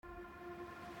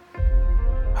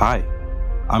Hi,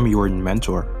 I'm your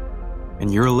mentor,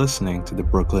 and you're listening to the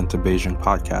Brooklyn to Beijing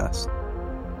podcast.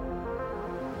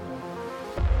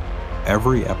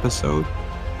 Every episode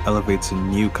elevates a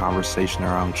new conversation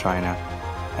around China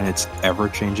and its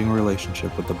ever-changing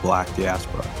relationship with the Black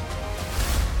diaspora.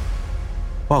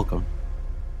 Welcome.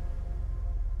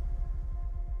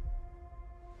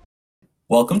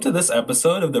 Welcome to this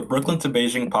episode of the Brooklyn to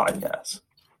Beijing podcast.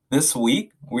 This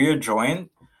week, we are joined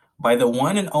by the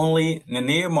one and only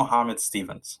Nenea Mohammed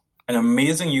Stevens, an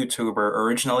amazing YouTuber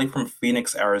originally from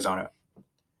Phoenix, Arizona.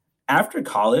 After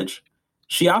college,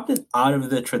 she opted out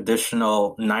of the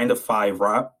traditional 9-to-5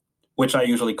 route, which I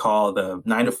usually call the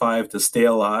 9-to-5 to stay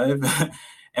alive,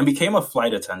 and became a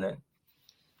flight attendant.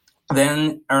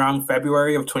 Then, around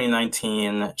February of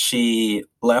 2019, she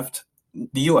left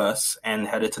the US and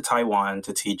headed to Taiwan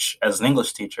to teach as an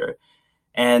English teacher.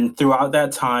 And throughout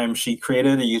that time, she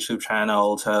created a YouTube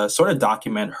channel to sort of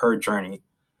document her journey.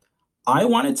 I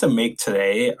wanted to make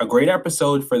today a great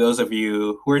episode for those of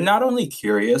you who are not only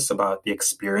curious about the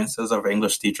experiences of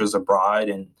English teachers abroad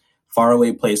in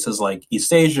faraway places like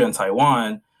East Asia and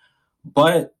Taiwan,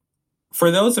 but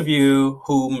for those of you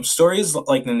whom stories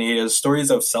like Nenea's, stories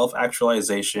of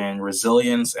self-actualization,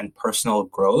 resilience, and personal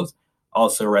growth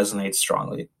also resonate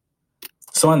strongly.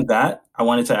 So on that, I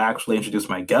wanted to actually introduce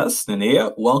my guest,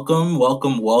 Nenea.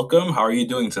 Welcome. How are you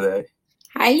doing today?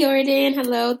 Hi, Jordan.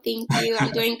 Hello. Thank you.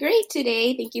 I'm doing great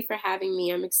today. Thank you for having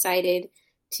me. I'm excited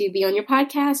to be on your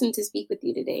podcast and to speak with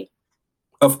you today.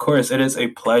 Of course, it is a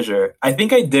pleasure. I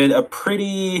think I did a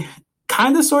pretty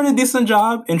kind of sort of decent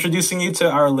job introducing you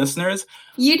to our listeners.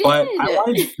 You did.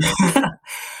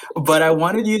 But I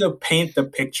wanted you to paint the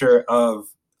picture of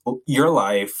your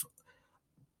life,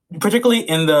 particularly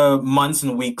in the months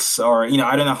and weeks, or,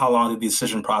 I don't know how long the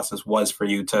decision process was for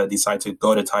you to decide to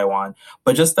go to Taiwan,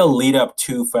 but just the lead up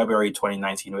to February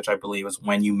 2019, which I believe was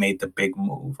when you made the big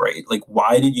move, right? Like,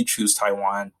 why did you choose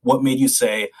Taiwan? What made you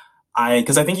say,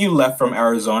 because I think you left from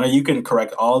Arizona. You can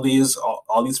correct all these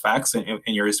facts in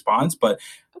your response, but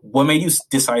what made you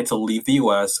decide to leave the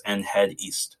US and head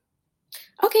east?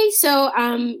 Okay, so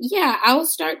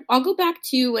I'll go back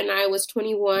to when I was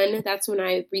 21. That's when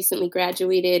I recently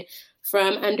graduated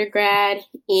from undergrad.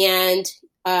 And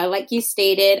like you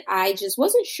stated, I just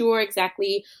wasn't sure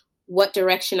exactly what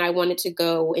direction I wanted to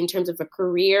go in terms of a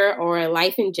career or a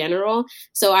life in general.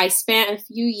 So I spent a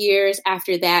few years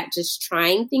after that just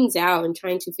trying things out and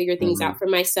trying to figure things out for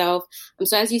myself.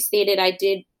 So as you stated, I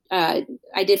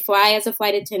did fly as a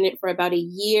flight attendant for about a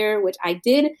year, which I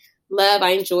did love. I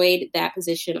enjoyed that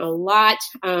position a lot.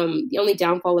 The only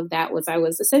downfall of that was I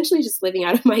was essentially just living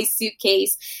out of my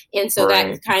suitcase. And so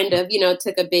that kind of,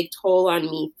 took a big toll on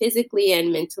me physically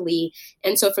and mentally.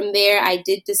 And so from there, I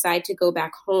did decide to go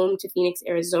back home to Phoenix,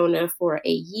 Arizona for a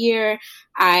year.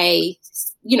 I,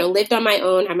 lived on my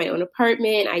own, had my own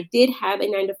apartment. I did have a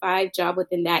 9-to-5 job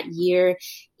within that year.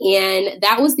 And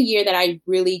that was the year that I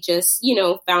really just,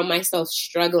 found myself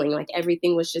struggling. Like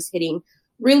everything was just hitting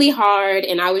really hard.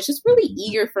 And I was just really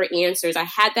eager for answers. I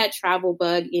had that travel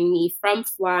bug in me from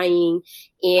flying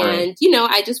and,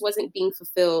 I just wasn't being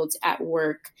fulfilled at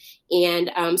work.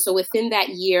 And so within that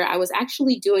year, I was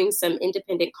actually doing some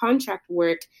independent contract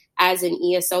work as an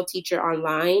ESL teacher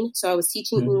online. So I was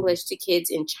teaching English to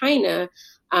kids in China,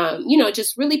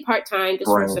 just really part-time, just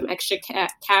for some extra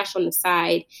cash on the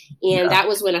side. And that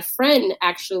was when a friend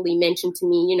actually mentioned to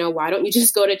me, why don't you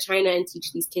just go to China and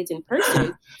teach these kids in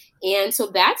person? And so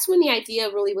that's when the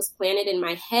idea really was planted in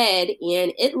my head.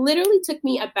 And it literally took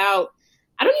me about,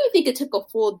 I don't even think it took a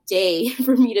full day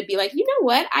for me to be like, you know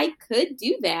what, I could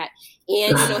do that.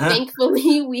 And,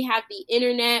 thankfully we have the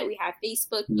internet, we have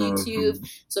Facebook, YouTube.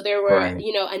 So there were,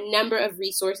 a number of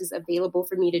resources available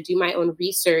for me to do my own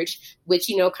research,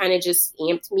 which, kind of just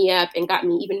amped me up and got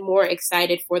me even more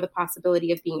excited for the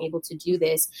possibility of being able to do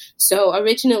this. So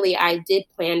originally I did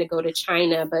plan to go to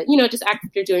China, but, just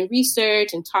after doing research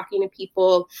and talking to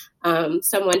people,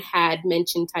 someone had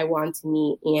mentioned Taiwan to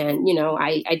me and,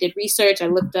 I did research. I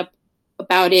looked up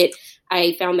about it.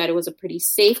 I found that it was a pretty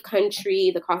safe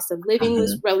country. The cost of living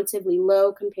was relatively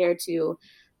low compared to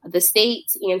the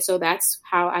States. And so that's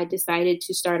how I decided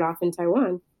to start off in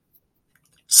Taiwan.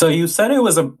 So you said it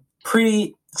was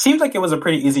seemed like it was a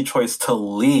pretty easy choice to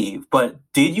leave, but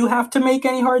did you have to make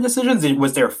any hard decisions?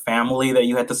 Was there family that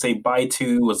you had to say bye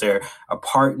to? Was there a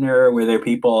partner? Were there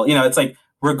people, it's like,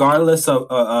 regardless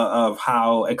of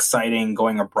how exciting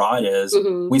going abroad is,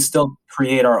 we still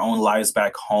create our own lives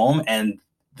back home, and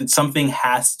something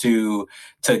has to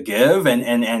give, and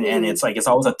it's like it's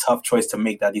always a tough choice to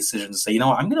make that decision to say,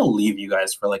 I'm going to leave you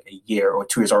guys for like a year or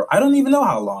 2 years, or I don't even know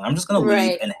how long. I'm just going to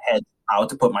leave and head out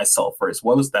to put myself first.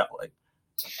 What was that like?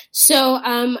 So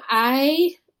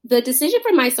the decision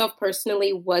for myself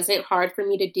personally wasn't hard for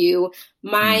me to do.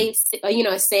 My,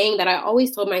 a saying that I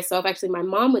always told myself, actually, my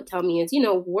mom would tell me is,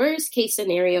 worst case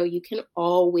scenario, you can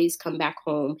always come back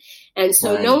home. And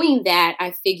so Right. knowing that,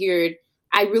 I figured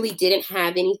I really didn't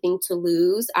have anything to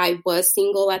lose. I was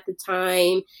single at the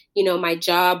time. My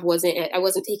job I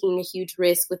wasn't taking a huge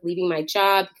risk with leaving my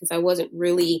job because I wasn't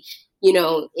really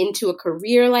into a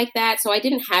career like that. So I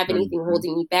didn't have anything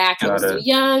holding me back. I was Got still it.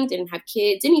 young, didn't have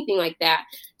kids, anything like that.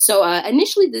 So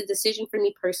initially, the decision for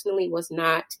me personally was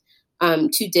not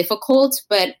too difficult.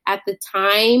 But at the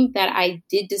time that I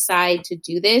did decide to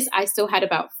do this, I still had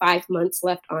about 5 months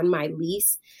left on my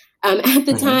lease at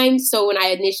the time. So when I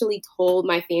initially told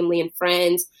my family and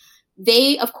friends,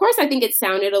 they, of course, I think it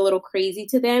sounded a little crazy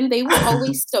to them. They were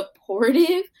always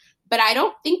supportive, but I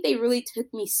don't think they really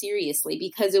took me seriously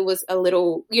because it was a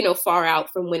little, far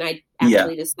out from when I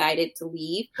actually decided to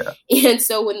leave. Yeah. And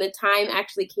so when the time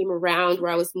actually came around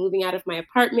where I was moving out of my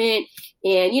apartment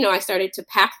and, I started to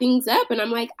pack things up and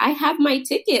I'm like, I have my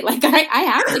ticket. Like I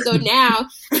have to go now.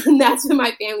 And that's when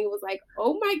my family was like,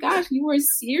 oh my gosh, you were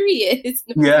serious.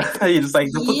 Yeah. You're just like,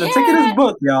 the ticket is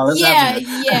booked, y'all. Let's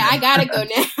yeah, I gotta go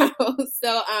now.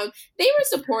 So they were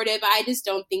supportive. I just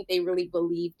don't think they really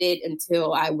believed it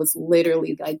until I was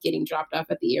literally like getting dropped off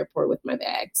at the airport with my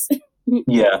bags.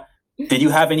 Yeah. Did you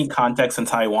have any context in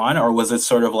Taiwan, or was it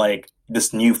sort of like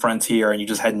this new frontier and you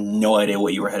just had no idea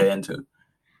what you were headed into?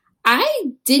 I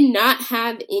did not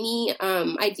have any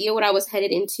idea what I was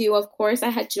headed into. Of course, I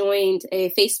had joined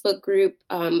a Facebook group.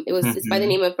 It's by the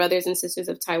name of Brothers and Sisters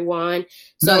of Taiwan.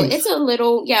 So It's a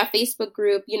little, Facebook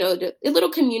group, a little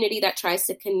community that tries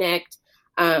to connect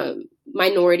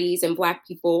minorities and Black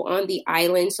people on the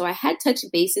island. So I had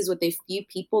touched bases with a few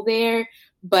people there,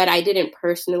 but I didn't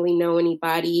personally know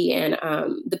anybody. And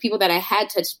the people that I had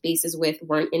touched bases with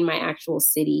weren't in my actual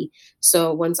city.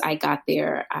 So once I got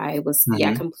there, I was,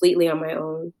 completely on my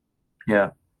own.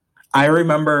 Yeah. I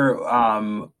remember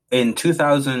in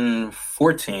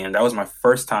 2014, that was my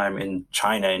first time in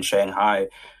China, in Shanghai.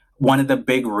 One of the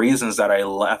big reasons that I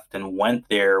left and went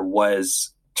there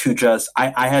was to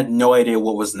I had no idea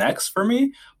what was next for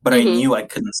me, but I knew I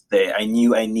couldn't stay. I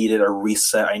knew I needed a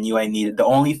reset. I knew I needed the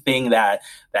only thing that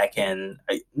can,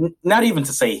 not even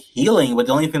to say healing, but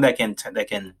the only thing that can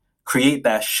create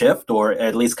that shift or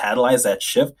at least catalyze that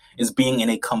shift is being in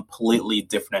a completely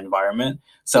different environment.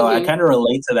 So I kind of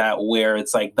relate to that, where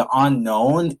it's like the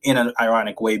unknown in an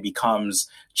ironic way becomes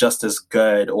just as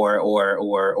good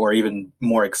or even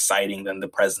more exciting than the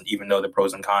present, even though the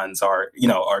pros and cons are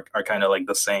kind of like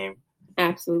the same.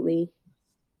 Absolutely.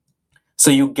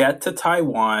 So you get to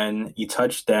Taiwan, you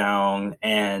touch down,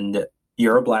 and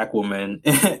you're a Black woman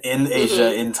in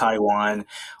Asia, in Taiwan.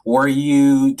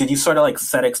 Did you sort of like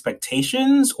set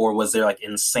expectations, or was there like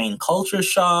insane culture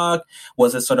shock?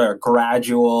 Was it sort of a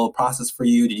gradual process for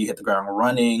you? Did you hit the ground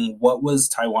running? What was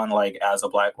Taiwan like as a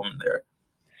Black woman there?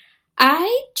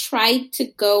 I tried to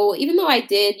go, even though I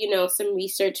did, some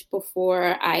research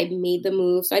before I made the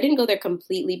move. So I didn't go there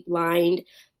completely blind,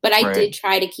 but I did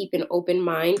try to keep an open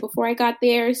mind before I got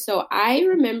there. So I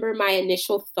remember my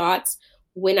initial thoughts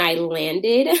when I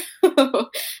landed. That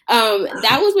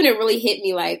was when it really hit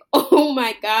me like, oh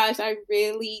my gosh, I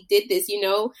really did this,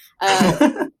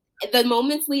 The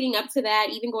moments leading up to that,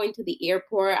 even going to the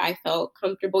airport, I felt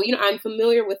comfortable. I'm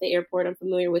familiar with the airport. I'm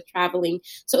familiar with traveling.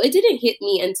 So it didn't hit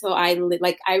me until I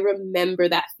remember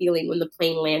that feeling when the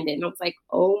plane landed. And I was like,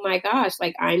 oh my gosh,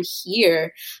 like I'm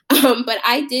here. But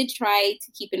I did try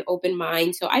to keep an open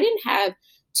mind. So I didn't have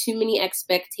too many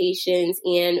expectations.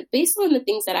 And based on the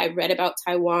things that I read about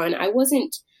Taiwan, I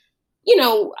wasn't,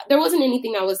 there wasn't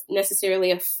anything I was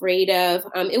necessarily afraid of.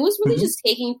 It was really just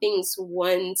taking things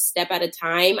one step at a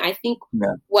time. I think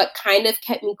what kind of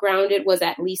kept me grounded was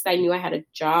at least I knew I had a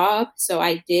job. So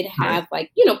I did have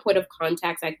point of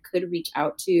contacts I could reach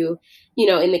out to,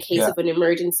 in the case of an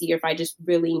emergency or if I just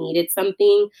really needed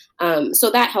something.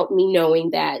 So that helped me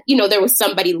knowing that, there was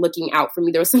somebody looking out for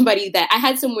me. There was somebody that I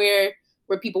had somewhere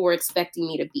where people were expecting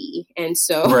me to be. And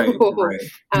so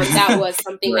that was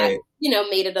something that,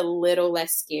 made it a little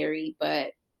less scary.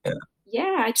 But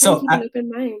I try to keep an open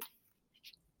mind.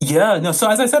 Yeah, no. So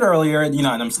as I said earlier, and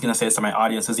I'm just going to say this to my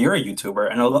audience, is you're a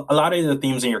YouTuber, and a lot of the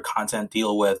themes in your content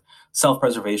deal with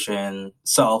self-preservation,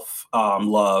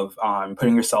 self-love,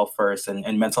 putting yourself first,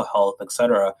 and mental health,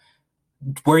 etc.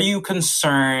 Were you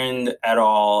concerned at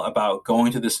all about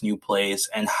going to this new place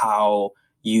and how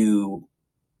you,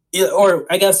 or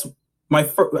I guess I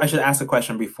should ask a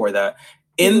question before that.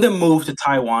 in the Mhm. move to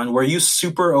Taiwan, were you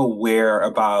super aware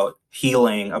about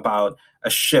healing, about a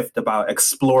shift, about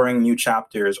exploring new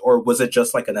chapters, or was it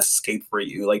just like an escape for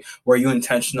you? Like, were you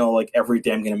intentional? Like, every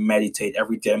day I'm going to meditate,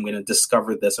 every day I'm going to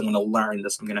discover this, I'm going to learn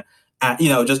this, I'm going to,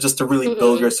 just to really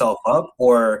build Mhm. yourself up,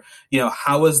 or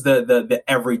how was the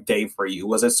everyday for you?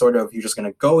 Was it sort of you're just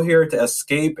going to go here to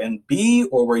escape and be,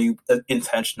 or were you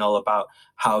intentional about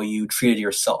how you treated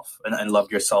yourself and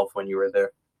loved yourself when you were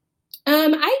there?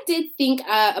 I did think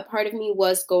a part of me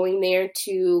was going there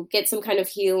to get some kind of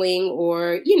healing,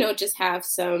 or just have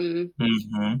some,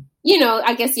 Hmm.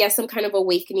 I guess, yeah, some kind of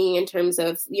awakening in terms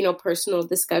of, personal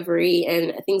discovery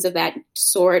and things of that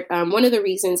sort. One of the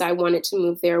reasons I wanted to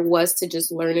move there was to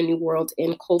just learn a new world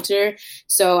and culture.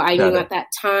 So I Got knew it. at that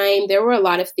time there were a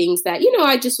lot of things that,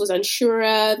 I just was unsure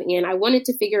of and I wanted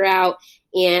to figure out.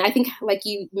 And I think, like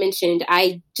you mentioned,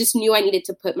 I just knew I needed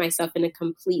to put myself in a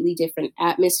completely different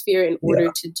atmosphere in order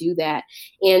Yeah. to do that.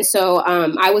 And so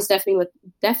I was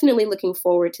definitely looking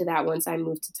forward to that once I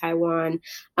moved to Taiwan.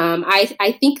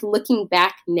 I think looking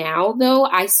back now, though,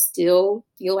 I still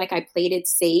feel like I played it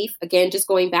safe. Again, just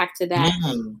going back to that,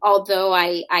 Mm. although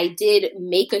I did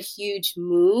make a huge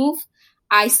move,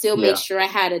 I still made Yeah. sure I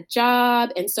had a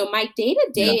job. And so my day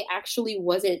to Yeah. day actually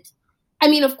wasn't. I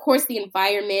mean, of course, the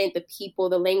environment, the people,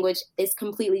 the language is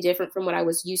completely different from what I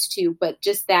was used to, but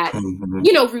just that, Hmm.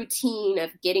 routine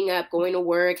of getting up, going to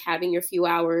work, having your few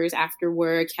hours after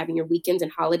work, having your weekends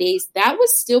and holidays, that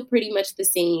was still pretty much the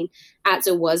same as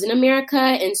it was in America.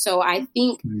 And so I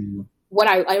think Mm. what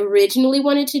I originally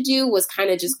wanted to do was kind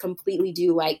of just completely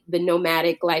do like the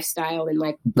nomadic lifestyle and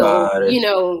like go, Got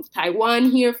it.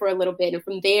 Taiwan here for a little bit. And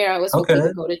from there, I was hoping Okay.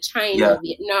 to go to Yeah. China,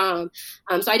 Vietnam.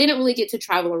 So I didn't really get to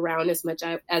travel around as much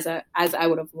as I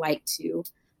would have liked to.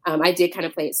 I did kind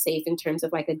of play it safe in terms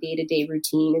of like a day to day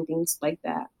routine and things like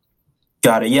that.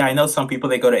 Got it. Yeah, I know some people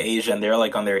they go to Asia and they're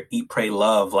like on their eat, pray,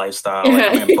 love lifestyle. Like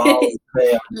I'm in Bali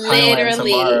today, I'm in Thailand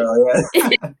Literally, tomorrow. Yeah.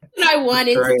 what I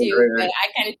wanted to Great, do, but great,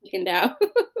 I kind of chickened out.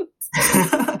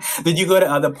 great. Did you go to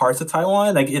other parts of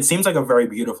Taiwan? Like it seems like a very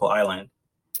beautiful island.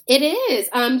 It is.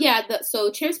 Yeah.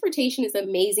 So transportation is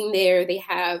amazing there. They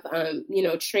have,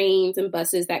 trains and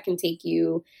buses that can take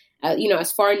you,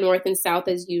 as far north and south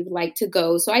as you'd like to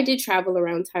go. So I did travel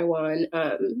around Taiwan,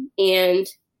 and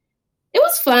it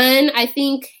was fun. I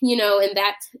think, in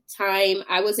that time,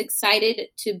 I was excited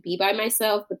to be by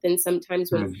myself, but then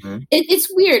sometimes when Hmm. it's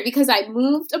weird because I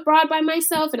moved abroad by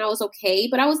myself and I was okay,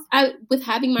 but with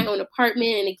having my own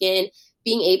apartment and again,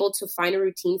 being able to find a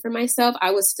routine for myself,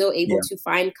 I was still able Yeah. to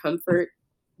find comfort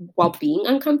while being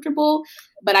uncomfortable.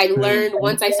 But I learned Mhm.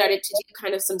 once I started to do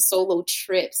kind of some solo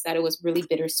trips that it was really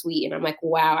bittersweet. And I'm like,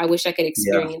 wow, I wish I could Yeah.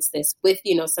 experience this with,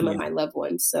 some of Yeah. my loved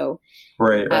ones. So,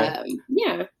 Right, right.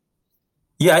 yeah.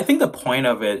 Yeah, I think the point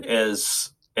of it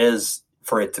is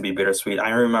for it to be bittersweet.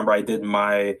 I remember I did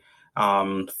my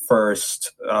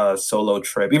first solo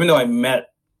trip, even though I met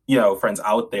friends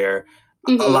out there.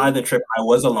 A lot Hmm. of the trip I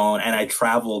was alone, and I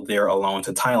traveled there alone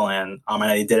to Thailand. And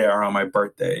I did it around my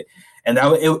birthday, and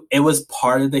it was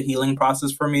part of the healing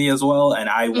process for me as well. And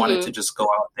I wanted to Hmm. just go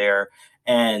out there,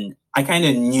 and I kind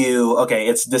of knew, okay,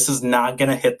 this is not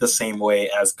gonna hit the same way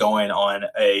as going on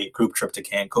a group trip to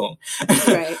Cancun,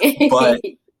 Right. but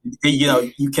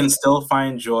you can still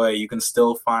find joy, you can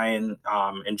still find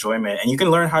enjoyment, and you can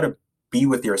learn how to be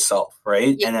with yourself,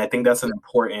 right? Yeah. And I think that's an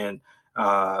important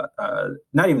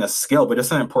not even a skill, but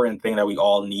just an important thing that we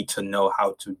all need to know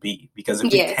how to be, because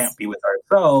if we can't Yes. be with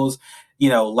ourselves,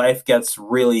 life gets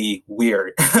really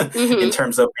weird in Hmm.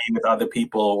 terms of being with other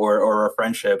people, or our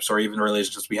friendships, or even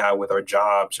relationships we have with our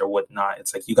jobs or whatnot.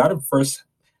 It's like you got to first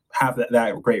have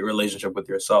that great relationship with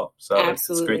yourself. So it's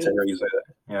great to Absolutely. hear you say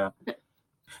that. Yeah.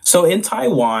 So in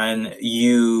Taiwan,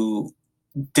 you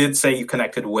did say you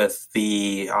connected with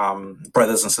the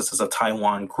Brothers and Sisters of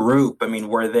Taiwan group. I mean,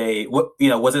 were they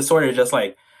was it sort of just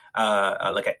like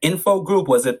an info group?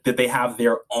 Did they have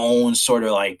their own sort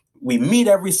of like, we meet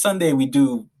every Sunday, we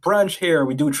do brunch here,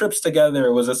 we do trips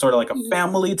together? Was it sort of like a Mhm.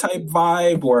 family type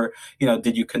vibe, or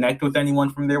did you connect with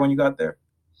anyone from there when you got there?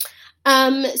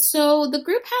 So the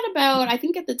group had about, I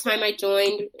think at the time I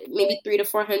joined, maybe 300 to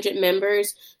 400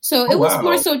 members. So Oh it was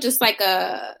more wow. so just like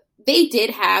they did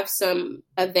have some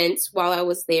events while I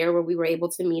was there where we were able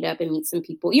to meet up and meet some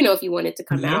people. If you wanted to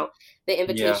come Hmm. out, the Yeah.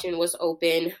 invitation was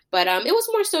open. But it was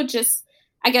more so just,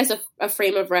 I guess, a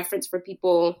frame of reference for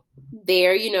people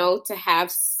there, to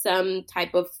have some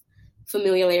type of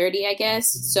familiarity, I guess.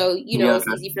 So, Yeah. it's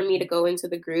easy for me to go into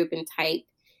the group and type,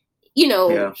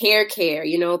 Yeah. hair care,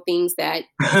 things that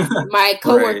my Right.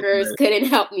 coworkers Right. couldn't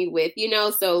help me with,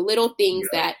 so little things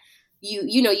Yeah. that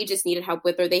you just needed help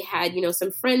with, or they had,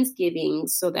 some Friendsgivings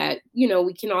so that,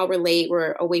 we can all relate.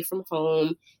 We're away from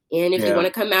home. And if you want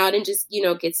to come out and just,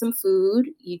 get some food,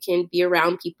 you can be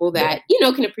around people that,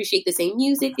 can appreciate the same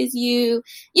music as you,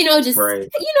 Right.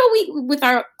 we, with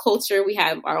our culture, we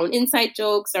have our own inside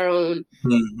jokes, our own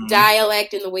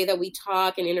dialect and the way that we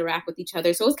talk and interact with each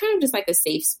other. So it's kind of just like a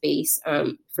safe space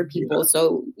for people. Yeah.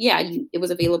 So it was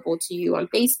available to you on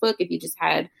Facebook if you just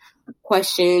had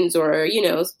questions or,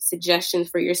 suggestions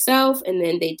for yourself. And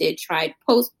then they did try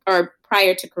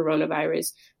prior to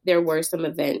coronavirus, there were some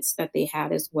events that they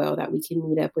had as well that we can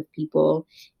meet up with people.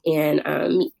 And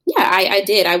I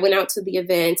did. I went out to the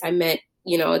events. I met,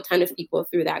 a ton of people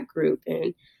through that group.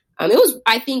 And it was,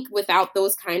 I think without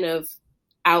those kind of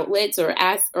outlets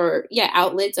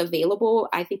outlets available,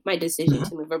 I think my decision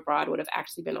to move abroad would have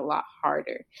actually been a lot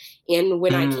harder. And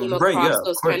when I came across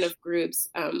those kind of groups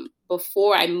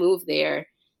before I moved there,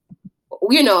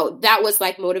 that was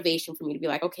like motivation for me to be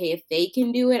like, okay, if they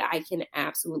can do it, I can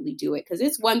absolutely do it. Because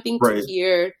it's one thing to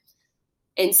hear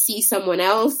and see someone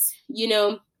else,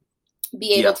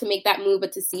 be able to make that move,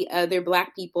 but to see other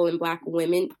Black people and Black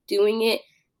women doing it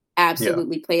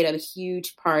absolutely played a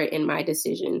huge part in my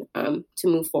decision to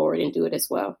move forward and do it as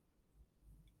well.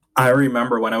 I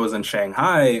remember when I was in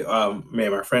Shanghai, me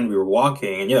and my friend, we were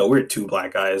walking, and, we're two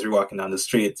Black guys. We're walking down the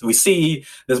street. We see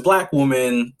this Black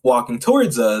woman walking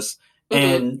towards us,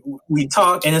 and we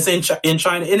talk, and it's in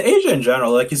China, in Asia in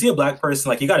general, like, you see a Black person,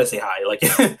 like, you got to say hi. Like,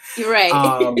 you're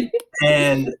right.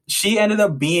 And she ended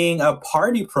up being a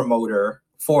party promoter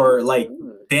for, like,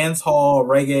 dance hall,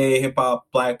 reggae, hip hop,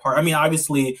 Black party. I mean,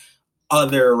 obviously,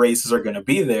 other races are going to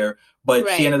be there, but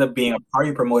she ended up being a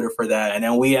party promoter for that. And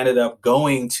then we ended up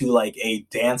going to, like, a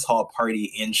dance hall party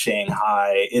in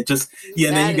Shanghai. It just,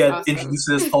 and then you get introduced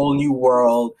to this whole new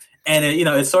world. And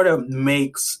it sort of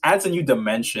adds a new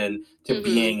dimension to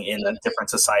being in a different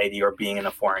society or being in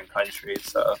a foreign country.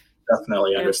 So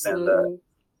definitely understand that.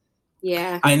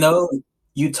 Yeah. I know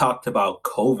you talked about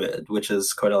COVID, which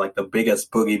is kind of like the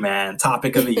biggest boogeyman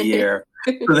topic of the year.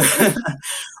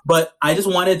 But I just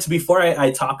wanted to, before I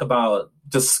talk about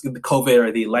just COVID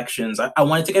or the elections, I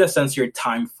wanted to get a sense of your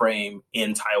time frame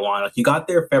in Taiwan. Like, you got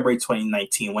there February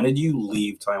 2019. When did you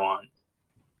leave Taiwan?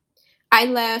 I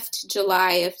left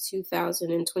July of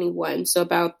 2021, so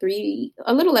about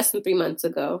a little less than 3 months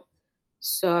ago.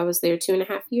 So I was there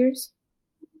 2.5 years.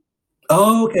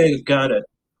 Oh, okay, got it.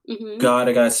 Got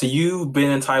it. So you've been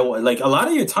in Taiwan, like, a lot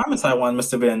of your time in Taiwan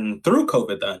must have been through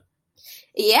COVID then.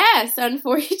 Yes,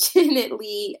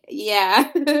 unfortunately,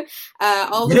 yeah.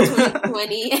 All of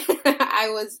 2020, I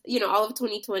was, all of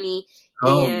 2020,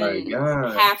 and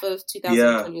half of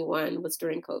 2021 was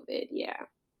during COVID. Yeah.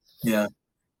 Yeah.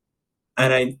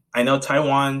 And I know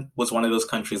Taiwan was one of those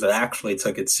countries that actually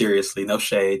took it seriously. No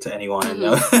shade to anyone.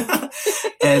 No.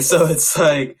 And so it's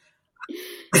like,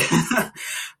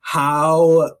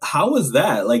 how was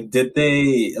that? Like,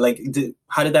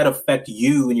 how did that affect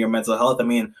you and your mental health? I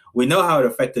mean, we know how it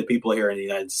affected people here in the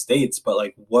United States, but,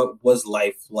 like, what was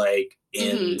life like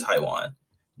in Taiwan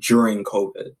during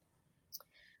COVID?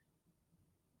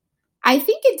 I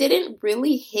think it didn't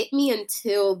really hit me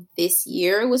until this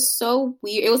year. It was so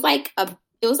weird. It was like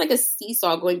a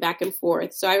seesaw going back and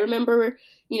forth. So I remember,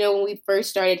 when we first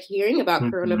started hearing about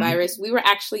coronavirus, we were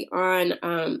actually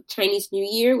on Chinese New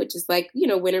Year, which is like,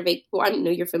 winter well, I know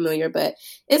you're familiar, but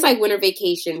it's like winter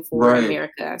vacation for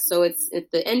America. So it's at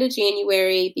the end of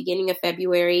January, beginning of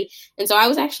February. And so I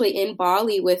was actually in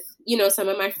Bali with, some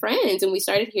of my friends, and we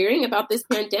started hearing about this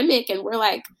pandemic, and we're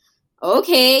like,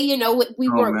 okay, we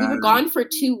were gone for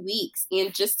 2 weeks,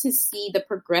 and just to see the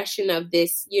progression of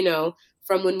this,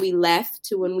 from when we left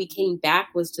to when we came back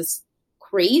was just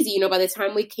crazy. By the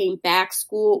time we came back,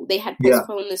 they had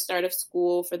postponed the start of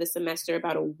school for the semester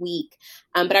about a week.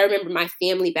 But I remember my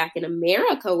family back in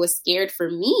America was scared for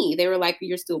me. They were like,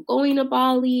 "You're still going to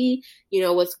Bali?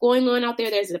 What's going on out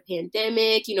there? There's a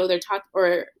pandemic.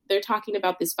 They're talking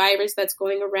about this virus that's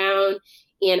going around."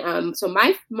 And so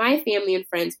my family and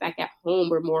friends back at home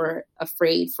were more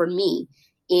afraid for me.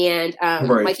 And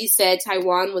like you said,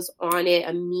 Taiwan was on it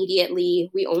immediately.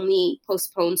 We only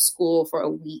postponed school for a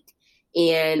week.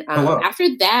 And after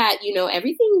that,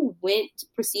 everything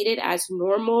proceeded as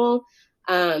normal.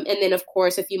 And then, of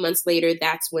course, a few months later,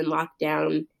 that's when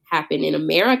lockdown happened in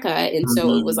America. And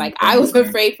so it was like, I was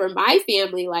afraid for my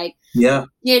family, like,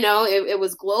 it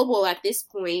was global at this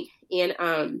point.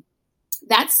 And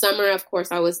that summer, of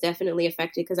course, I was definitely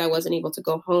affected because I wasn't able to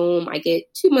go home. I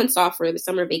get 2 months off for the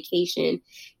summer vacation.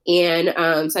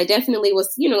 And so I definitely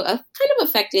was, kind of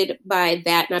affected by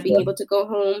that, not being able to go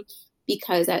home,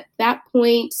 because at that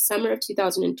point, summer of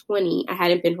 2020, I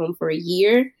hadn't been home for a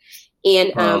year.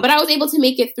 And but I was able to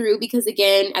make it through because,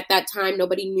 again, at that time,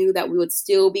 nobody knew that we would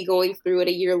still be going through it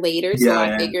a year later. So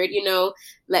I figured,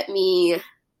 let me.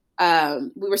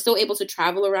 We were still able to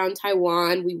travel around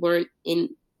Taiwan. We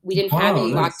didn't have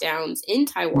any lockdowns in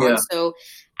Taiwan, so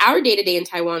our day-to-day in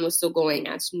Taiwan was still going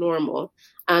as normal.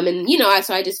 And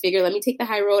so I just figured, let me take the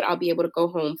high road. I'll be able to go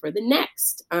home for the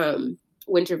next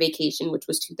winter vacation, which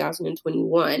was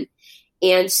 2021.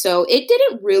 And so it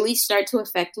didn't really start to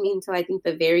affect me until I think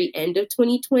the very end of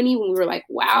 2020, when we were like,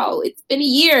 wow, it's been a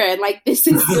year and like this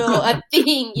is still a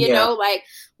thing, you know, like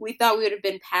we thought we would have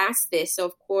been past this. So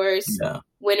of course,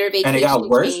 winter vacation and it got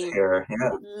worse here.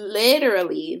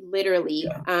 Literally.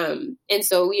 And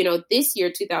so, this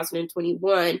year,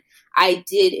 2021, I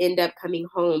did end up coming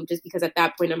home just because at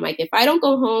that point I'm like, if I don't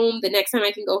go home, the next time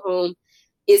I can go home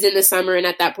is in the summer, and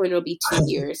at that point it'll be 2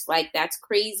 years. Like, that's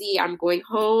crazy. I'm going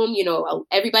home.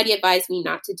 Everybody advised me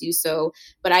not to do so,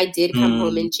 but I did come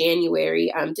home in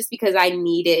January, just because I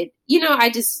needed, I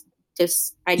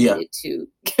needed to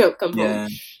come home.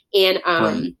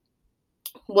 And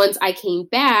once I came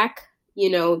back,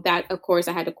 that of course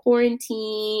I had to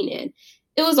quarantine, and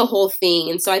it was a whole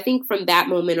thing. And so I think from that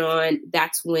moment on,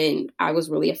 that's when I was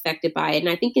really affected by it. And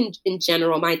I think in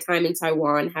general, my time in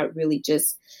Taiwan had really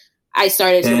just, I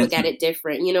started to look at it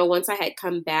different. Once I had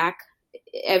come back,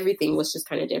 everything was just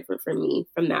kind of different for me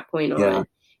from that point on.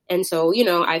 And so,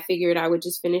 I figured I would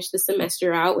just finish the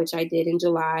semester out, which I did in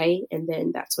July. And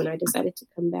then that's when I decided to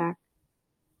come back.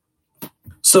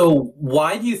 So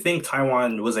why do you think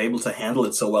Taiwan was able to handle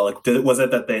it so well? Like, was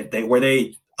it that they were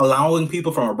they allowing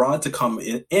people from abroad to come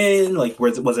in? Like,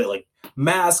 was it like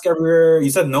mask everywhere? You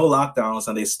said no lockdowns,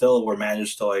 and they still were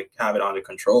managed to like have it under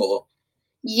control.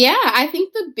 Yeah, I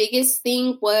think the biggest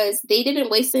thing was they didn't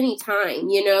waste any time.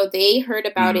 They heard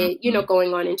about it,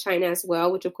 going on in China as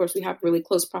well, which of course we have really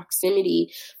close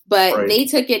proximity, but they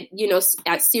took it,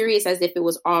 as serious as if it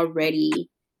was already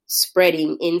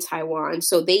spreading in Taiwan.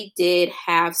 So they did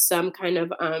have some kind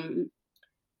of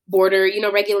border,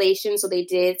 regulations. So they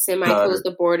did semi-close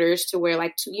the borders to where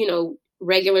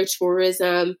regular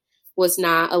tourism was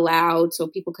not allowed. So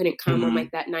people couldn't come on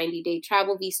like that 90-day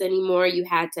travel visa anymore. You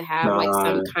had to have like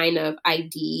some kind of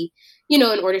ID, in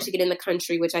order to get in the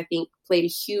country, which I think played a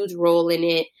huge role in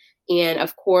it. And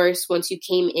of course, once you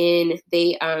came in,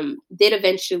 they did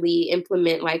eventually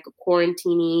implement like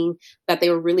quarantining that they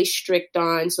were really strict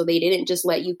on. So they didn't just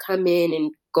let you come in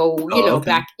and go,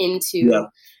 back into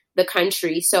the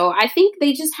country. So I think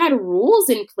they just had rules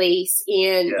in place.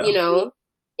 And,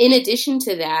 in addition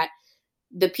to that,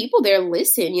 the people there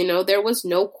listen, there was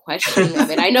no question of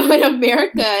it. I know in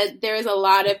America, there's a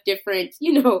lot of different,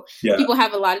 people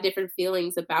have a lot of different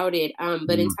feelings about it.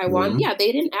 But in Taiwan,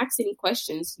 they didn't ask any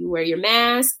questions. You wear your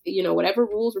mask, whatever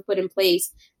rules were put in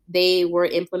place, they were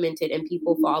implemented and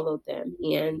people followed them.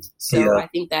 And so I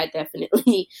think that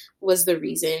definitely was the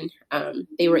reason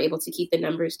they were able to keep the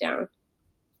numbers down.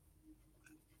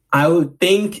 I would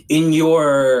think in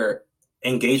your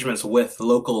engagements with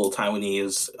local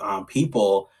Taiwanese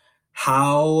people,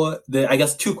 I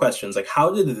guess two questions, like how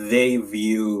did they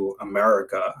view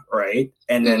America, right?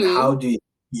 And then how did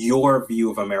your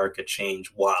view of America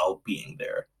change while being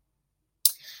there?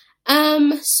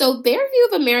 So their view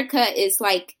of America is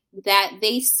like that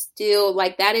they still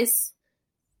like that is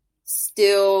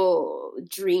still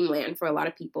dreamland for a lot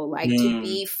of people. Like to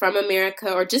be from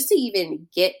America or just to even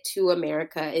get to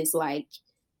America is like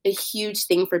a huge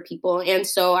thing for people. And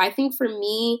so I think for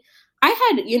me, I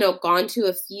had, gone to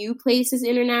a few places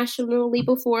internationally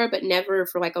before, but never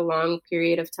for like a long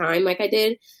period of time like I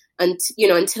did,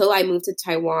 until I moved to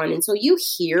Taiwan. And so you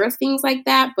hear of things like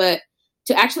that, but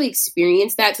to actually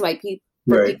experience that, to like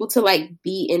for people to like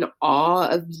be in awe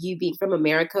of you being from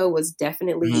America was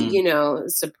definitely, a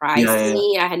surprise to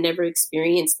me. I had never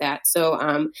experienced that.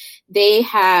 So they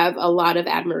have a lot of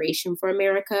admiration for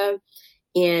America.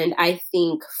 And I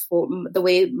think for the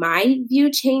way my view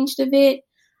changed of it,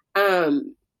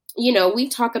 we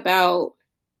talk about,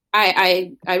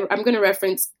 I'm going to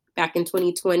reference back in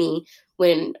 2020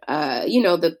 when,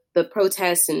 the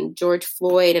protests and George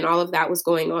Floyd and all of that was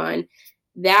going on.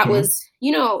 That was,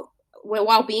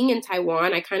 while being in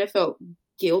Taiwan, I kind of felt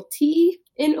guilty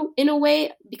in a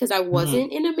way because I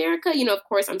wasn't in America. Of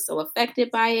course, I'm still affected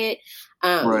by it.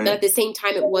 But at the same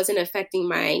time, it wasn't affecting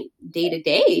my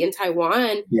day-to-day in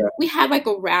Taiwan. We had like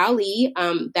a rally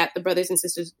that the brothers and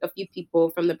sisters, a few people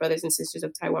from the Brothers and Sisters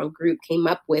of Taiwan group came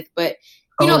up with. But,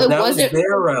 it wasn't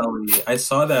their rally. I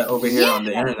saw that over here on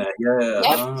the internet.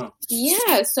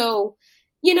 Yeah. So,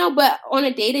 but on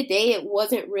a day-to-day, it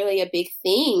wasn't really a big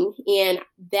thing. And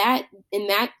in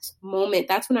that moment,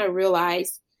 that's when I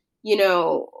realized,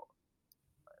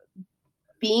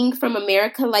 being from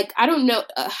America, like, I don't know,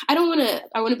 I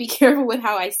want to be careful with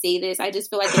how I say this. I just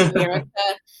feel like in America,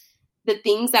 the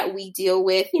things that we deal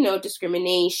with,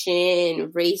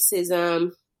 discrimination,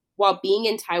 racism, while being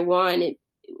in Taiwan,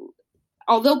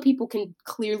 although people can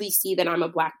clearly see that I'm a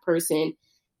Black person,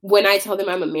 when I tell them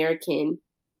I'm American,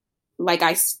 like,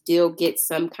 I still get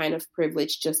some kind of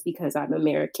privilege just because I'm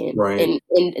American. Right.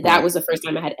 And that was the first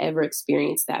time I had ever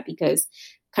experienced that, because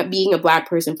being a Black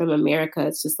person from America,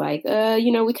 it's just like,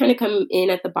 we kind of come in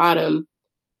at the bottom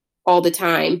all the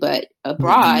time, but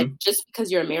abroad, just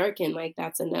because you're American, like,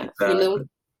 that's enough,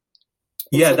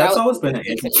 Yeah, so that's always been an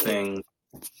interesting.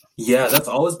 Yeah, that's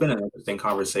always been an interesting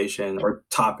conversation or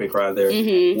topic, rather,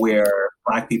 where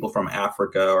Black people from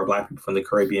Africa or Black people from the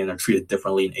Caribbean are treated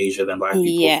differently in Asia than Black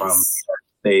people from the United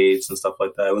States and stuff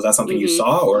like that. Was that something you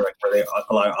saw, or like were there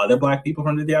a lot of other Black people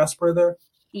from the diaspora there?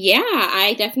 Yeah,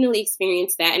 I definitely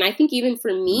experienced that. And I think even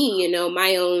for me,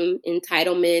 my own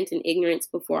entitlement and ignorance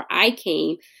before I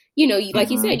came, like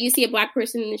you said, you see a Black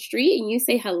person in the street and you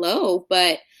say hello,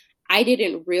 but I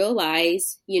didn't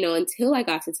realize, until I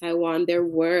got to Taiwan, there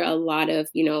were a lot of,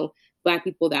 Black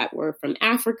people that were from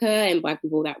Africa and Black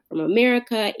people that were from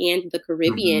America and the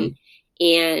Caribbean.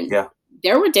 And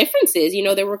there were differences,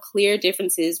 there were clear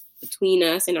differences between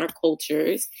us and our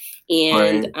cultures.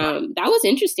 And that was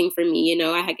interesting for me.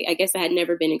 I guess I had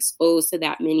never been exposed to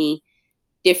that many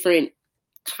different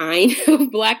kind of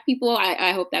Black people.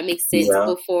 I hope that makes sense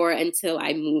until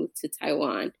I moved to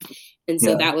Taiwan. And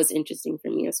so that was interesting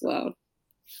for me as well.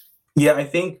 Yeah, I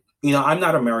think, I'm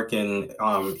not American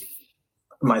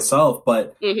myself,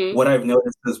 but what I've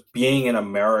noticed is being in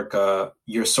America,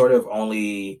 you're sort of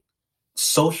only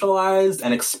socialized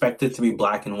and expected to be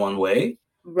Black in one way.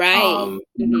 Right.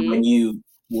 When you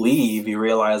leave, you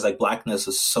realize like Blackness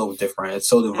is so different. It's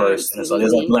so diverse. And so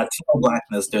there's like Latino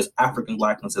Blackness, there's African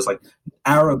Blackness, there's like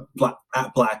Arab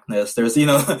Blackness, there's,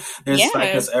 there's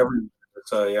Blackness everywhere.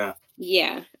 So, yeah.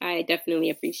 Yeah, I definitely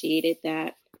appreciated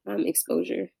that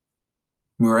exposure.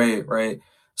 Right.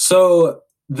 So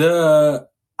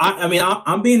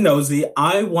I'm being nosy.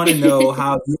 I want to know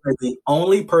how you are the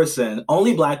only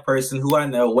Black person who I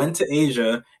know went to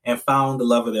Asia and found the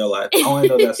love of their life. I want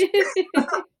to know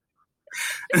that.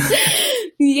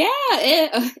 Yeah,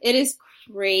 it is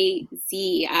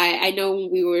crazy. I know when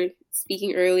we were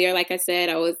speaking earlier, like I said,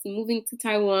 I was moving to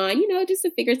Taiwan, just to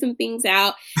figure some things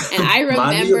out. And I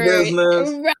remember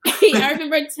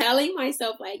telling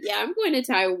myself, like, yeah, I'm going to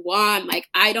Taiwan. Like,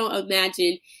 I don't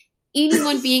imagine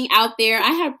anyone being out there.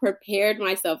 I had prepared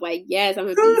myself, like, yes, I'm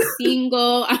going to be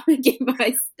single. I'm going to get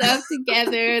my stuff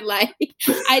together. Like,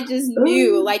 I just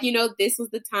knew, like, this was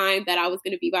the time that I was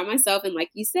going to be by myself. And like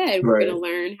you said, we're going to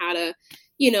learn how to,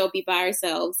 be by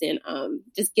ourselves and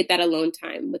just get that alone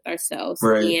time with ourselves.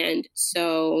 Right. And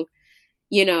so,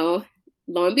 lo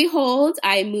and behold,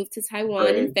 I moved to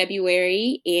Taiwan in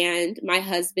February, and my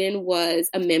husband was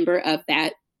a member of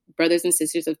that Brothers and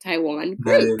Sisters of Taiwan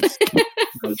group. Nice.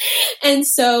 And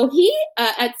so he,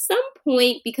 at some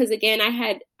point, because again,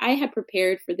 I had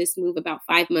prepared for this move about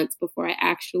 5 months before I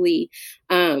actually,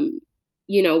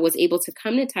 was able to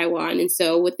come to Taiwan. And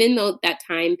so within that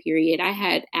time period, I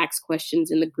had asked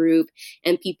questions in the group,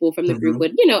 and people from the group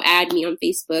would, add me on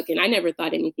Facebook, and I never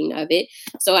thought anything of it.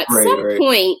 So at some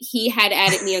point, he had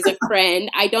added me as a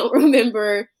friend. I don't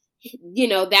remember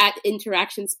that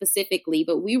interaction specifically,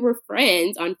 but we were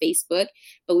friends on Facebook,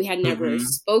 but we had never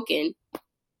spoken.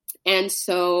 And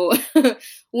so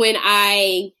when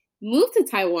I moved to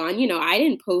Taiwan, I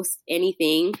didn't post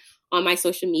anything on my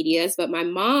social medias, but my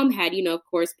mom had, of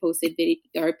course, posted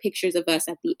pictures of us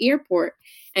at the airport,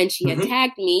 and she had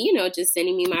tagged me, just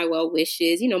sending me my well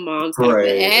wishes. Mom's got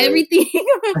everything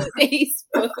on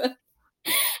Facebook.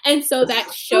 And so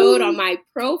that showed on my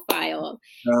profile.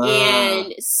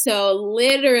 And so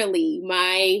literally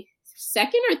my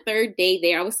second or third day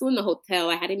there, I was still in the hotel.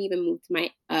 I hadn't even moved to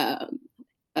my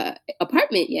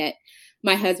apartment yet.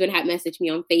 My husband had messaged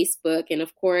me on Facebook. And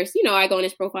of course, I go on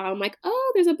his profile. I'm like,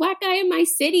 oh, there's a Black guy in my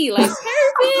city. Like,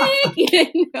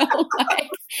 perfect.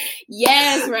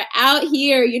 Yes, we're out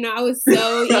here. I was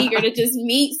so eager to just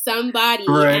meet somebody.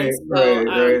 Right.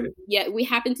 Yeah, we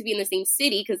happened to be in the same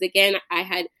city because, again, I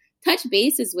had touched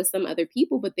bases with some other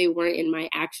people, but they weren't in my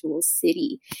actual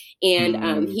city.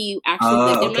 And he actually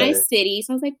lived in my city.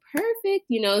 So I was like, perfect,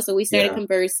 so we started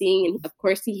conversing. And of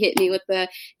course, he hit me with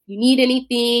you need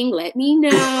anything, let me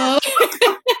know.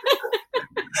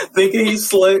 Thinking he's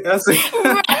slick. Right.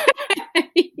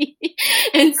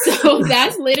 And so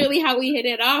that's literally how we hit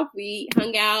it off. We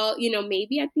hung out,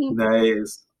 maybe I think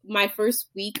my first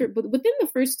week, but within the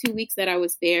first 2 weeks that I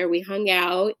was there, we hung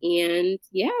out, and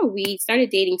we started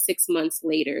dating 6 months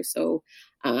later. So,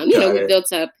 Got we it.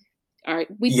 built up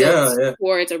we built Yeah, yeah.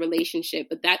 towards a relationship,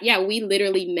 but we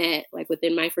literally met like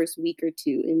within my first week or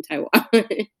two in Taiwan. So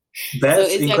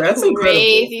it's a That's incredible.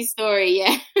 crazy story.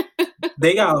 Yeah.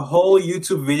 They got whole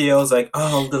YouTube videos like,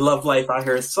 oh, the love life out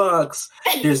here sucks.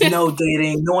 There's no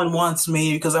dating. No one wants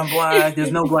me because I'm black.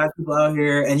 There's no black people out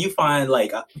here. And you find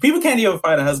like people can't even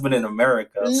find a husband in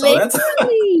America. So that's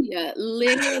that's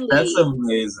Literally.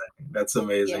 amazing. That's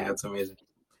amazing. Yeah. That's amazing.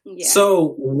 Yeah.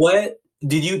 So what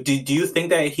do you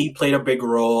think that he played a big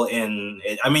role in?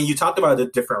 I mean, you talked about the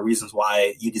different reasons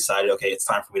why you decided, okay, it's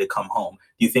time for me to come home.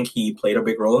 Do you think he played a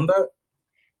big role in that?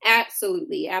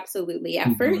 Absolutely, absolutely.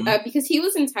 At first, Mm-hmm. because he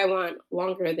was in Taiwan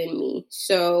longer than me,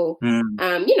 so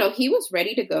Mm, he was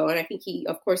ready to go, and I think he,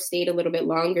 of course, stayed a little bit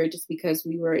longer just because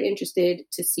we were interested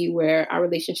to see where our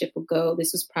relationship would go.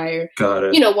 This was prior, got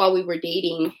it. while we were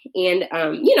dating, and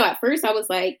at first I was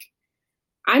like,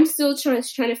 I'm still trying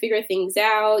to figure things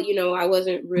out. I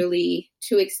wasn't really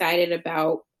too excited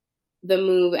about the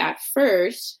move at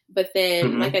first, but then,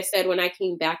 Mm-hmm. like I said, when I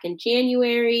came back in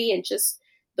January and just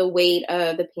the weight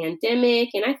of the pandemic,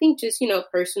 and I think just,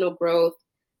 personal growth,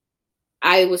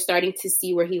 I was starting to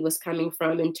see where he was coming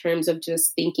from in terms of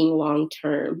just thinking long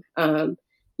term.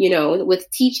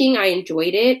 With teaching, I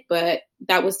enjoyed it, but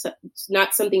that was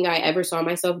not something I ever saw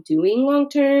myself doing long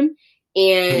term.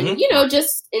 And, Mm-hmm.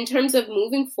 just in terms of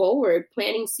moving forward,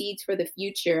 planting seeds for the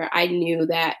future, I knew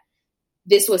that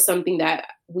this was something that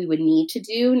we would need to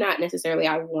do, not necessarily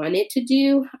I wanted to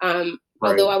do. Right.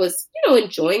 Although I was,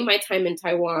 enjoying my time in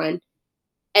Taiwan,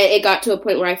 it got to a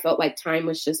point where I felt like time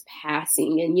was just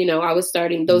passing. And, I was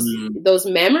starting Mm, those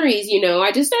memories,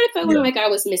 I just started feeling yeah. like I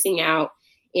was missing out.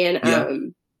 And Yeah.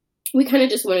 we kind of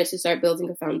just wanted to start building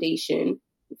a foundation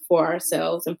for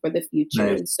ourselves and for the future.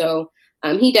 Nice. And so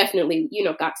he definitely,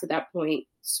 got to that point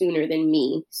sooner than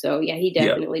me. So yeah, he Yeah.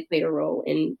 definitely played a role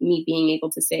in me being able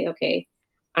to say, okay,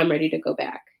 I'm ready to go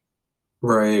back.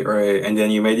 Right, right. And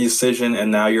then you made the decision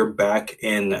and now you're back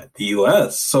in the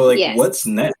US. So like Yes. what's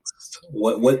next?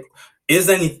 What is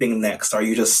anything next? Are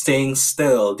you just staying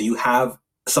still? Do you have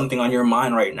something on your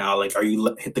mind right now? Like are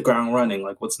you hit the ground running?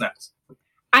 Like what's next?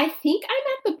 I think I'm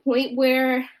at the point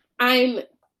where I'm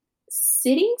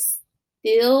sitting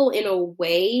still in a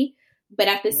way, but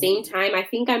at the same time, I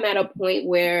think I'm at a point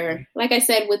where, like I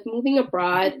said, with moving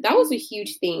abroad, that was a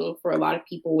huge thing for a lot of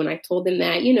people when I told them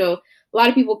that, a lot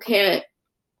of people couldn't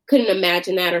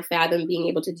imagine that or fathom being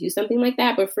able to do something like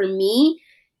that. But for me,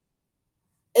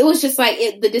 it was just like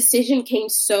the decision came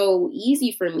so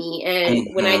easy for me. And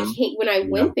when I Yeah.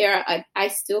 went there, I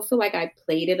still feel like I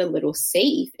played it a little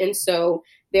safe. And so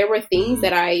there were things Mhm.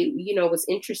 that I, was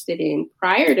interested in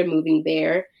prior to moving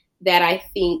there that I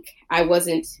think I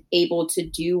wasn't able to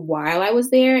do while I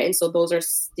was there. And so those are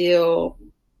still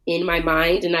in my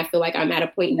mind. And I feel like I'm at a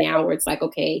point now where it's like,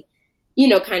 okay,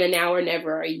 kind of now or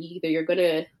never. Are you either you're going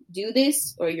to do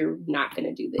this or you're not going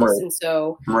to do this? Right. And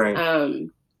so, Right.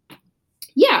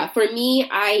 yeah, for me,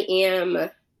 I am,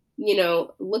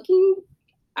 looking,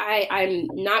 I'm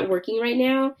not working right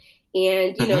now.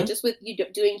 And, Mhm. just with you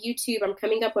doing YouTube, I'm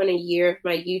coming up on a year of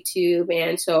my YouTube.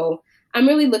 And so I'm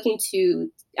really looking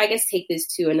to, I guess, take this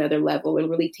to another level and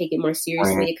really take it more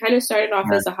seriously. Right. It kind of started off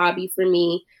Right. as a hobby for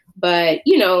me. But,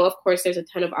 of course, there's a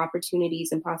ton of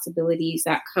opportunities and possibilities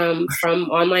that come from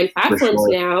online platforms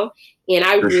sure. now. And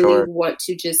I For really sure. want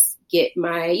to just get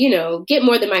get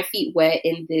more than my feet wet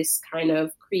in this kind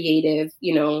of creative,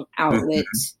 outlet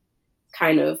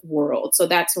kind of world. So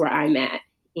that's where I'm at.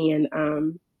 And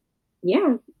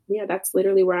yeah, that's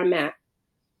literally where I'm at.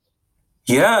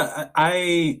 Yeah,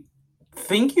 I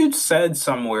think you said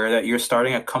somewhere that you're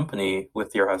starting a company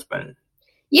with your husband.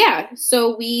 Yeah,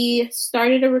 so we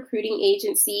started a recruiting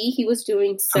agency. He was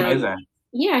doing Amazing.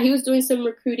 some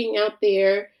recruiting out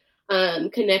there,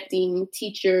 connecting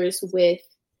teachers with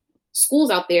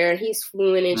schools out there. He's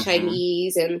fluent in Mhm.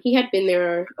 Chinese, and he had been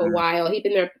there a while. He'd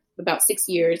been there about 6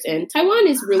 years, and Taiwan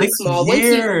is really 6 small.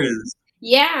 years.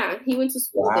 He went to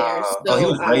school there. Wow. Oh, he So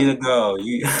was ready to go.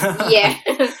 You yeah.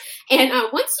 And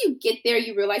once you get there,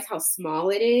 you realize how small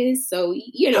it is. So,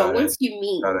 Got it. once you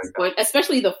meet, Got it.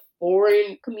 especially the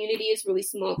foreign community is really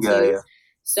small Yeah, too. yeah.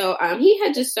 So he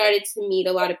had just started to meet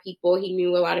a lot of people. He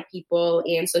knew a lot of people.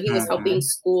 And so he was helping Mhm.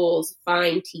 schools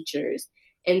find teachers.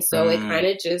 And so it Mm. kind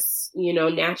of just,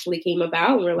 naturally came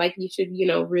about. And we're like, you should,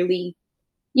 really,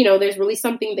 there's really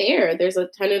something there. There's a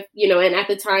ton of, and at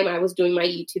the time I was doing my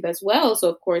YouTube as well. So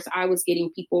of course I was getting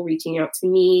people reaching out to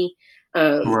me.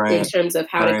 in Right. terms of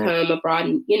how to Right. come abroad.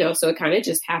 And, so it kind of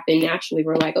just happened naturally.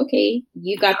 We're like, okay,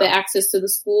 you got the access to the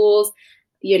schools.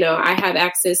 I have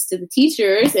access to the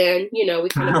teachers, and, we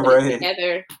kind of put it Right.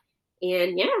 together.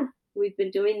 And yeah, we've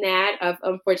been doing that.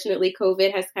 Unfortunately,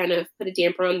 COVID has kind of put a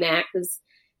damper on that because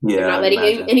they're Yeah, not I'd letting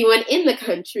imagine. anyone in the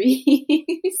country.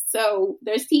 So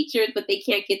there's teachers, but they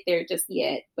can't get there just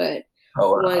yet. But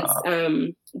Oh, once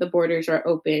wow. the borders are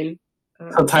open,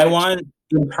 So yeah. Taiwan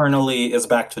internally is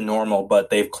back to normal, but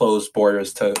they've closed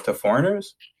borders to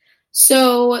foreigners?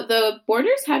 So the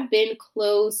borders have been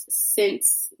closed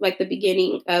since like the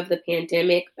beginning of the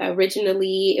pandemic.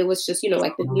 Originally, it was just,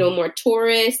 like the no more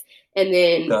tourists. And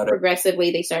then Got it.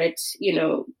 progressively they started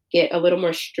to, get a little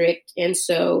more strict. And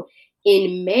so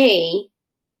in May,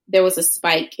 there was a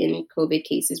spike in COVID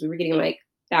cases. We were getting like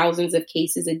thousands of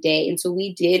cases a day. And so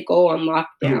we did go on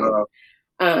lockdown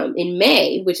in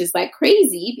May, which is like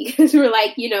crazy because we're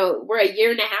like, we're a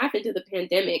year and a half into the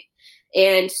pandemic.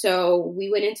 And so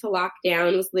we went into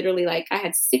lockdown. It was literally like I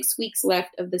had 6 weeks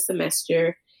left of the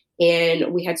semester,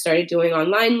 and we had started doing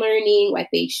online learning. Like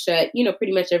they shut,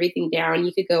 pretty much everything down.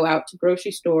 You could go out to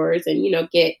grocery stores and,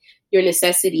 get your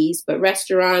necessities, but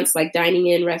restaurants, like dining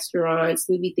in restaurants,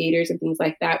 movie theaters, and things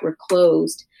like that were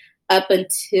closed up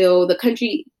until the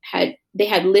country had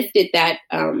lifted that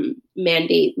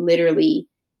mandate literally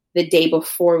the day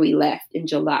before we left in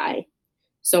July.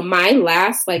 So my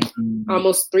last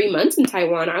almost 3 months in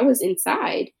Taiwan, I was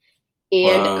inside.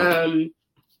 And Wow.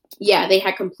 yeah, they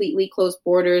had completely closed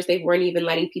borders. They weren't even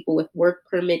letting people with work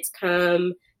permits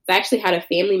come. I actually had a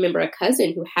family member, a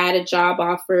cousin, who had a job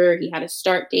offer. He had a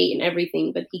start date and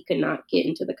everything, but he could not get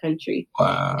into the country.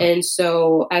 Wow. And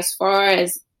so as far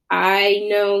as I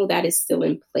know, that is still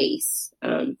in place.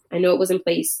 I know it was in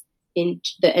place in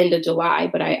the end of July,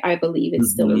 but I believe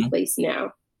it's still in place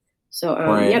now. So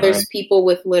Right, yeah, right. there's people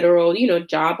with literal,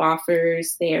 job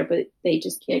offers there, but they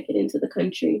just can't get into the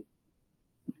country.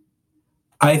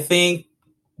 I think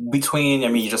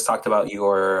you just talked about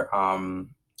your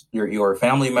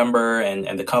family member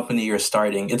and the company you're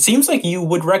starting. It seems like you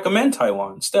would recommend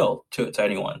Taiwan still to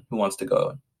anyone who wants to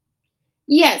go.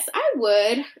 Yes, I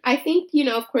would. I think,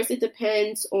 of course it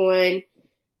depends on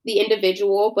the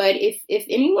individual, but if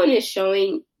anyone is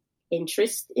showing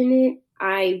interest in it,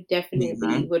 I definitely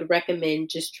Mhm. would recommend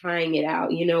just trying it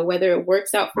out. Whether it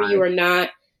works out for you Right. or not,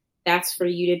 that's for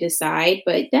you to decide.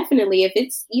 But definitely, if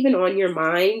it's even on your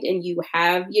mind and you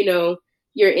have,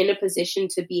 you're in a position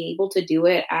to be able to do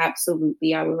it,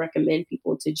 absolutely, I would recommend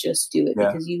people to just do it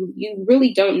Yeah. because you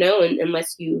really don't know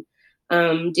unless you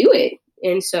do it.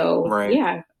 And so, Right.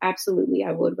 yeah, absolutely,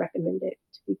 I would recommend it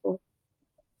to people.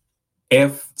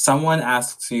 If someone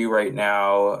asks you right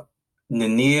now,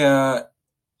 Nania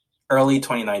early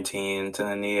 2019 to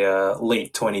Nania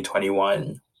late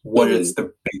 2021, what Mhm. is the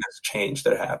biggest change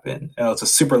that happened? I know it's a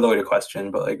super loaded question,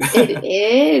 but like It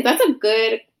is.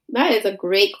 That is a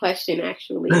great question,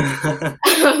 actually.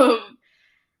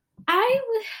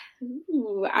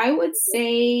 I would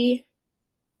say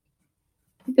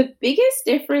the biggest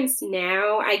difference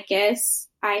now, I guess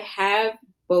I have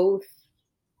both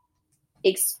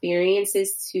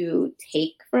experiences to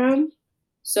take from.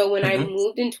 So when I Mhm.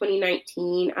 moved in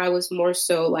 2019, I was more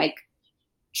so like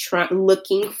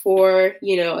looking for,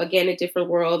 again, a different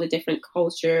world, a different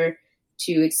culture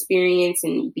to experience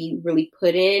and be really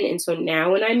put in. And so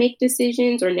now when I make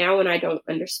decisions or now when I don't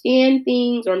understand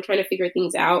things or I'm trying to figure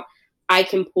things out, I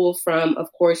can pull from,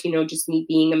 of course, just me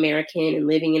being American and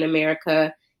living in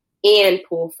America and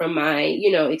pull from my,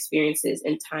 experiences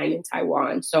and time in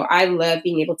Taiwan. So I love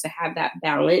being able to have that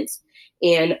balance.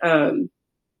 And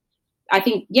I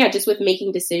think, yeah, just with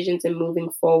making decisions and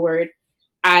moving forward,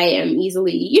 I am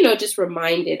easily, just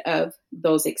reminded of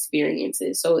those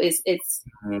experiences. So it's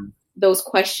Mhm. those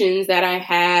questions that I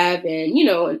have, and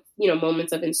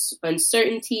moments of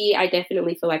uncertainty. I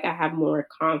definitely feel like I have more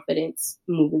confidence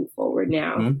moving forward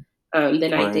now Mhm.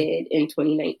 than I Right. did in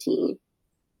 2019.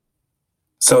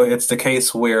 So it's the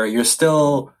case where you're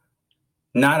still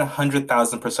not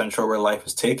 100,000% sure where life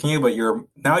is taking you, but you're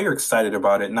excited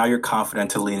about it. Now you're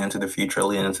confident to lean into the future,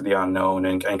 lean into the unknown,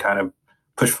 and kind of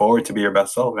push forward to be your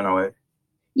best self in a way.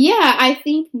 Yeah, I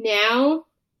think now,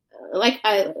 like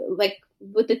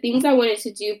with the things I wanted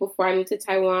to do before I moved to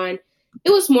Taiwan,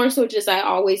 it was more so just I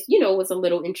always, was a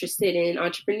little interested in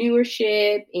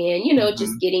entrepreneurship and,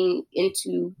 just Mhm. getting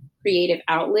into creative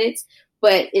outlets.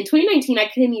 But in 2019, I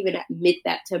couldn't even admit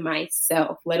that to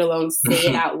myself, let alone say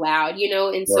it out loud,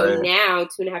 And so Right. now,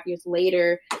 2.5 years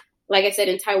later, like I said,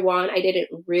 in Taiwan, I didn't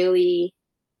really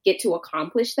get to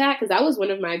accomplish that because that was one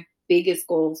of my biggest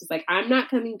goals. It's like, I'm not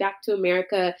coming back to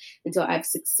America until I've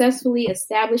successfully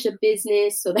established a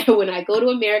business so that when I go to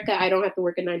America, I don't have to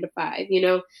work a 9 to 5, you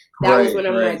know? That was one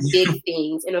of my big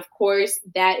things. And of course,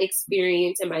 that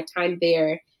experience and my time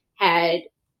there had,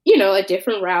 you know, a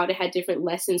different route. It had different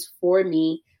lessons for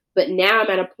me. But now I'm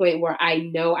at a point where I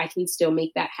know I can still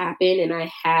make that happen. And I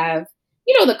have,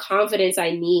 you know, the confidence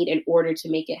I need in order to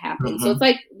make it happen. So it's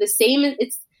like the same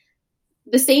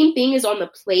thing is on the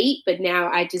plate, but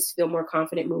now I just feel more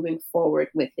confident moving forward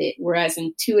with it. Whereas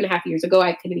in 2.5 years ago,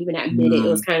 I couldn't even admit it. It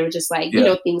was kind of just like, you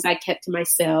know, things I kept to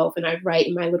myself and I write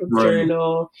in my little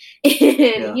journal.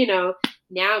 And, you know,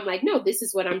 now I'm like, no, this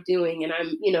is what I'm doing. And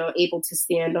I'm, you know, able to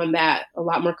stand on that a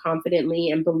lot more confidently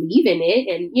and believe in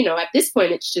it. And, you know, at this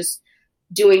point, it's just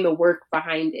doing the work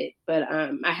behind it. But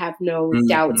I have no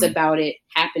doubts about it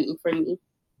happening for me.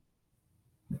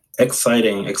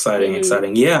 Exciting.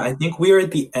 Yeah, I think we are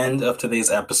at the end of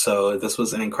today's episode. This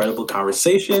was an incredible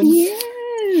conversation.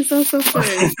 Yes, so fun.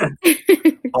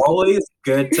 Always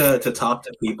good to talk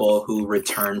to people who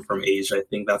return from Asia. I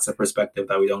think that's a perspective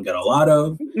that we don't get a lot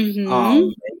of.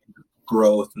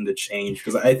 Growth and the change,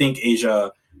 because I think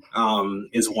Asia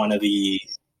is one of the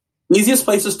easiest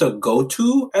places to go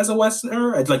to as a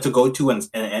Westerner. I'd like to go to and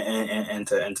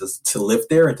to live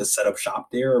there and to set up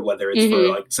shop there, whether it's for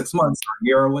like 6 months or a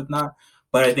year or whatnot.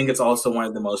 But I think it's also one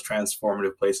of the most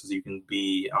transformative places you can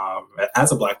be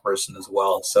as a Black person as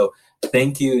well. So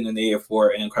thank you, Neneh, for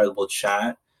an incredible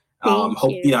chat.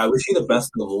 Hope you know. I wish you the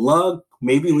best of luck.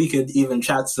 Maybe we could even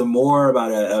chat some more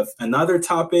about another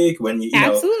topic when you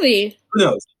absolutely.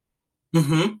 Know, who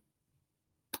knows?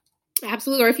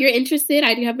 Absolutely. Or if you're interested,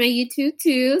 I do have my YouTube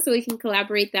too, so we can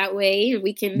collaborate that way, and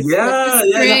we can flip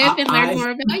the script and learn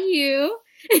more about you.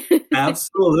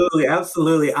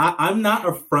 Absolutely. I'm not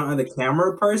a front of the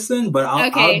camera person, but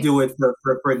I'll do it for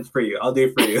you. I'll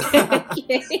do it for you.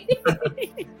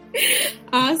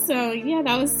 Awesome. Yeah,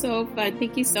 that was so fun.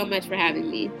 Thank you so much for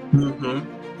having me.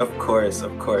 Of course.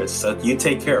 So you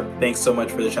take care. Thanks so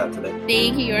much for the chat today.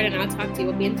 Thank you, Jordan. I'll talk to you.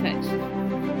 We'll be in touch.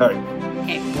 All right.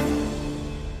 Okay.